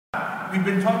we've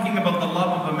been talking about the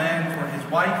love of a man for his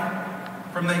wife.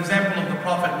 From the example of the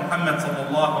Prophet Muhammad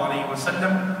sallallahu alaihi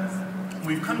wasallam,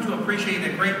 we've come to appreciate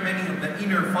a great many of the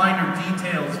inner, finer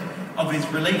details of his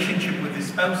relationship with his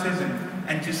spouses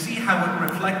and to see how it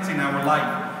reflects in our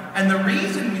life. And the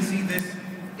reason we see this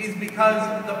is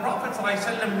because the Prophet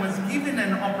ﷺ was given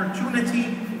an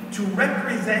opportunity to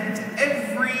represent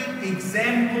every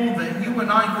example that you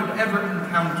and I could ever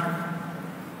encounter.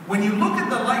 When you look at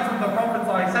the life of the Prophet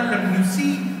ﷺ, you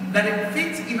see that it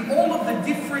fits in all of the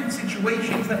different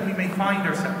situations that we may find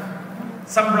ourselves.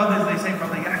 Some brothers, they say,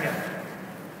 Brother Yahya,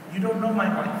 you don't know my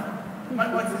wife.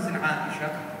 My wife is in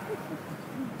Aisha.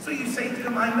 So you say to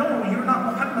him, I know, you're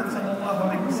not Muhammad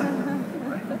sallallahu alaihi wasallam,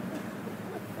 right?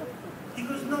 He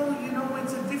goes, no, you know,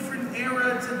 it's a different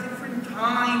era, it's a different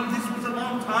time. This was a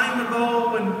long time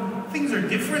ago, and things are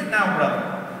different now, brother.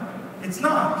 It's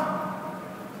not.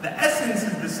 The essence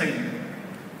is the same.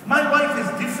 My wife is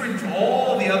different to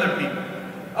all the other people.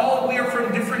 Oh, we are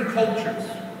from different cultures.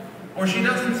 Or she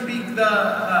doesn't speak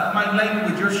my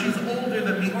language, or she's older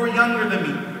than me, or younger than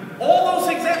me. All those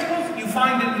examples, you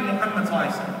find it in Muhammad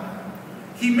ﷺ.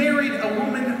 He married a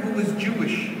woman who was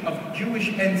Jewish, of Jewish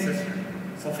ancestry,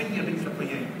 Safiya bint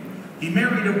Huyay. He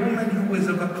married a woman who was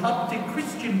of a Coptic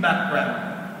Christian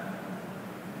background,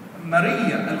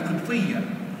 Maria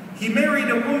al-Qibtiyya. He married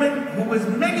a woman who was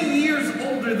many years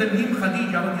older than him,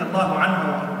 Khadija radiallahu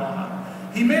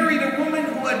anha. He married a woman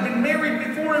who had been married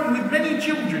before him with many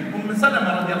children,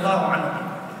 Salama radiallahu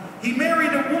anha. He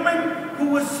married a woman who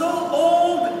was so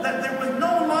old that there was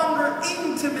no longer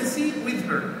intimacy with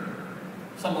her.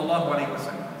 Sallallahu alayhi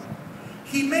wasallam.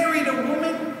 He married a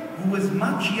woman who was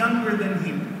much younger than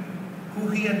him, who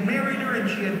he had married her and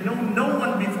she had known no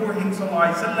one before him,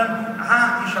 sallallahu alayhi wasallam,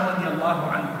 Aisha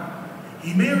radiallahu anha.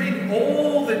 He married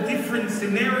all the different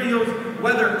scenarios,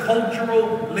 whether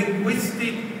cultural,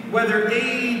 linguistic, whether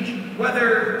age,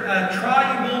 whether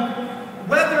tribal,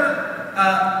 whether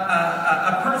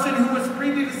a person who was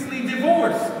previously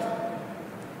divorced.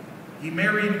 He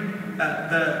married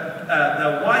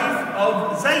the wife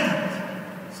of Zayd.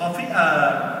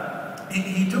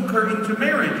 He took her into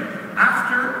marriage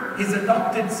after his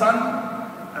adopted son,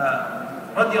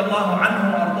 radiallahu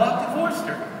anhu arda, divorced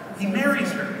her. He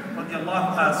marries her,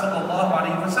 sallallahu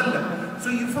alayhi wasallam. So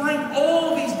you find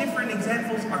all these different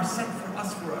examples are set for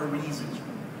us for a reason.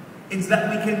 It's that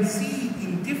we can see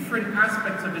in different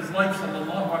aspects of his life,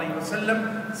 sallallahu alayhi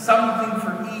wasallam, something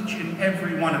for each and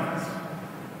every one of us.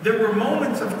 There were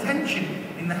moments of tension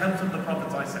in the house of the Prophet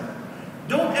ﷺ.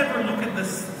 Don't ever look at the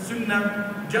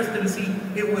sunnah just and see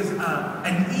it was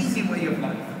an easy way of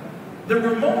life. There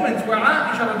were moments where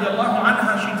Aisha radiallahu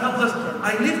anha, she tells us,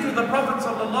 I lived with the Prophet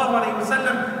sallallahu alayhi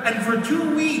wasallam, and for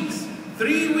 2 weeks,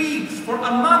 3 weeks, for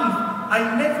a month,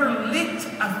 I never lit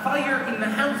a fire in the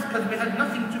house because we had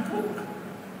nothing to cook.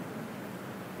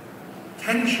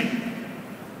 Tension,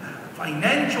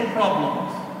 financial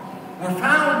problems were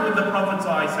found with the Prophet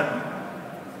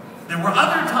ﷺ. There were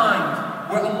other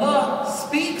times where Allah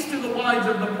speaks to the wives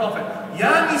of the Prophet,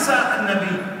 Ya Nisa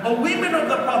al-Nabi, O women of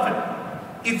the Prophet,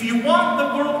 if you want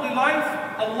the worldly life,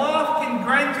 Allah can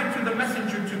grant it to the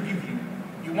messenger to give you.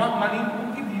 You want money,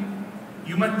 we'll give you.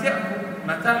 يُمَتِّعْهُ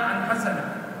مَتَاعًا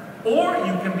حَسَنًا. Or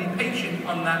you can be patient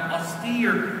on that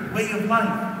austere way of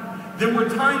life. There were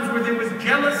times where there was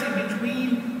jealousy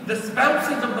between the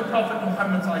spouses of the Prophet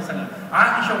Muhammad ﷺ.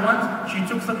 Aisha once, she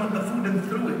took some of the food and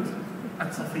threw it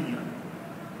at Safiya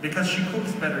because she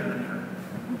cooks better than her.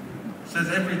 Says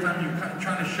every time you're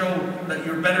trying to show that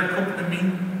you're better cook than me,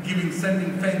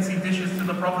 sending fancy dishes to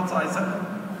the Prophet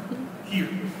ﷺ, here.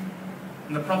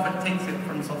 And the Prophet takes it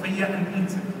from Safiya and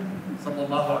eats it.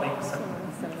 Sallallahu alayhi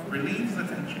wasallam. Relieves the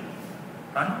tension.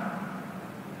 Right?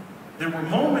 There were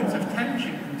moments of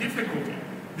tension and difficulty.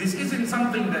 This isn't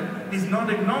something that is not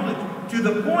acknowledged, to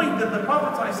the point that the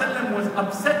Prophet ﷺ was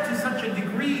upset to such a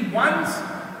degree once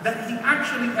that he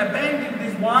actually abandoned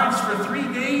his wives for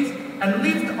 3 days and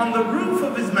lived on the roof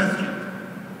of his masjid.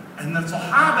 And the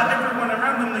Sahaba, everyone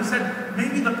around them, they said,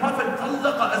 maybe the Prophet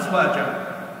tallaqa azwaja.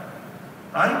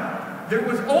 Right? There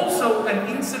was also an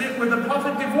incident where the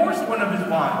Prophet divorced one of his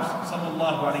wives,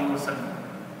 sallallahu alayhi wa sallam.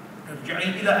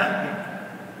 Irji'i ila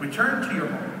ahlik. Return to your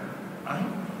home. Right?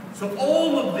 So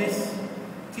all of this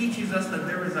teaches us that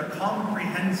there is a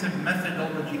comprehensive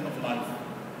methodology of life.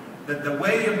 That the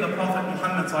way of the Prophet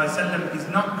Muhammad ﷺ is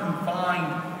not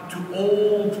confined to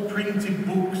old printed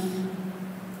books.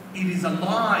 It is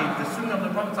alive. The Sunnah of the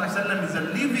Prophet ﷺ is a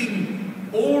living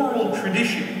oral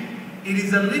tradition. It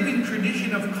is a living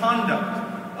tradition of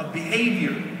conduct, of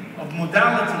behavior, of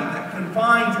modality that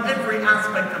confines every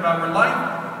aspect of our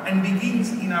life and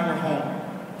begins in our home.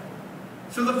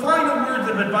 So the final words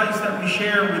of advice that we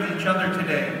share with each other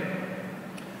today,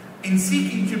 in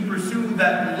seeking to pursue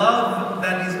that love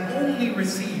that is only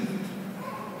received,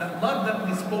 that love that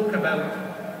we spoke about,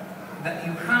 that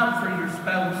you have for your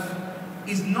spouse,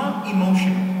 is not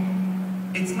emotional.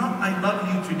 It's not, I love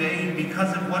you today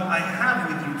because of what I have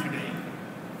with you today.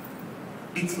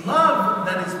 It's love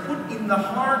that is put in the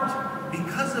heart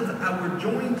because of our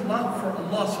joint love for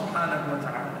Allah subhanahu wa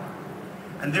ta'ala.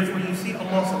 And therefore you see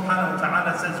Allah subhanahu wa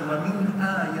ta'ala says, وَمِنْ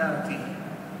آيَاتِهِ,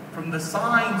 from the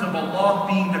signs of Allah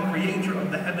being the creator of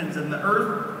the heavens and the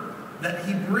earth, that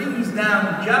He brings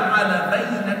down جَعَلَ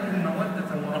بَيْنَكُمْ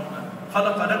مَوَدَّةً وَرَحْمَةً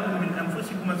خَلَقَ لَكُمْ مِنْ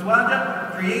أَنفُسِكُمْ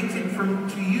أَزْوَاجًا, created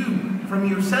to you, from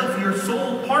yourself, your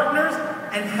soul partners,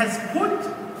 and has put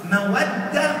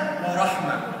mawadda wa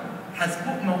rahmah, has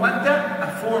put mawadda,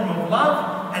 a form of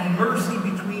love and mercy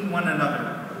between one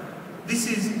another. This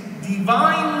is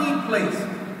divinely placed,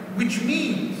 which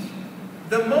means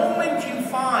the moment you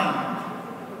find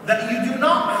that you do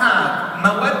not have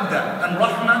mawadda and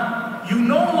rahmah, you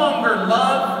no longer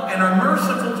love and are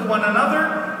merciful to one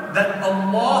another, that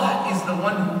Allah is the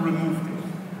one who removed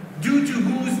it. Due to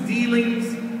whose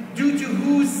dealings, due to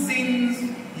whose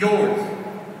sins? Yours.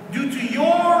 Due to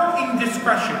your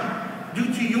indiscretion,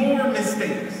 due to your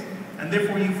mistakes. And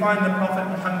therefore you find the Prophet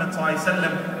Muhammad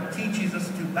ﷺ teaches us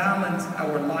to balance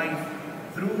our life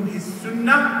through his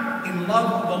sunnah in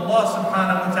love of Allah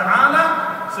subhanahu wa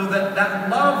ta'ala, so that that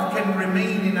love can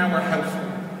remain in our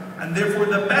household. And therefore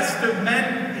the best of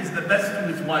men is the best to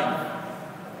his wife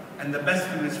and the best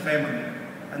to his family.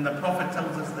 And the Prophet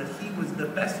tells us that he was the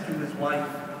best to his wife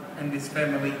and his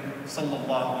family,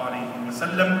 sallallahu alayhi wa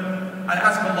sallam. I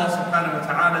ask Allah subhanahu wa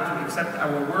ta'ala to accept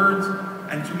our words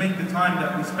and to make the time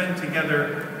that we spend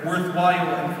together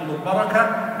worthwhile and full of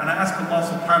barakah. And I ask Allah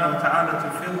subhanahu wa ta'ala to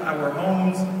fill our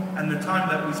homes and the time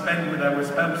that we spend with our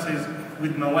spouses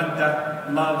with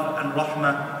mawadda, love and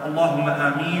rahmah. Allahumma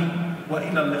ameen.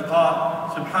 وإلى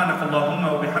اللقاء. سبحانك اللهم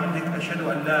وبحمدك أشهد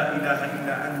أن لا إله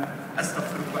إلا أنت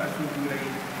أستغفرك وأتوب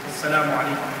إليك. السلام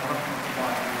عليكم ورحمة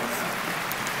الله وبركاته.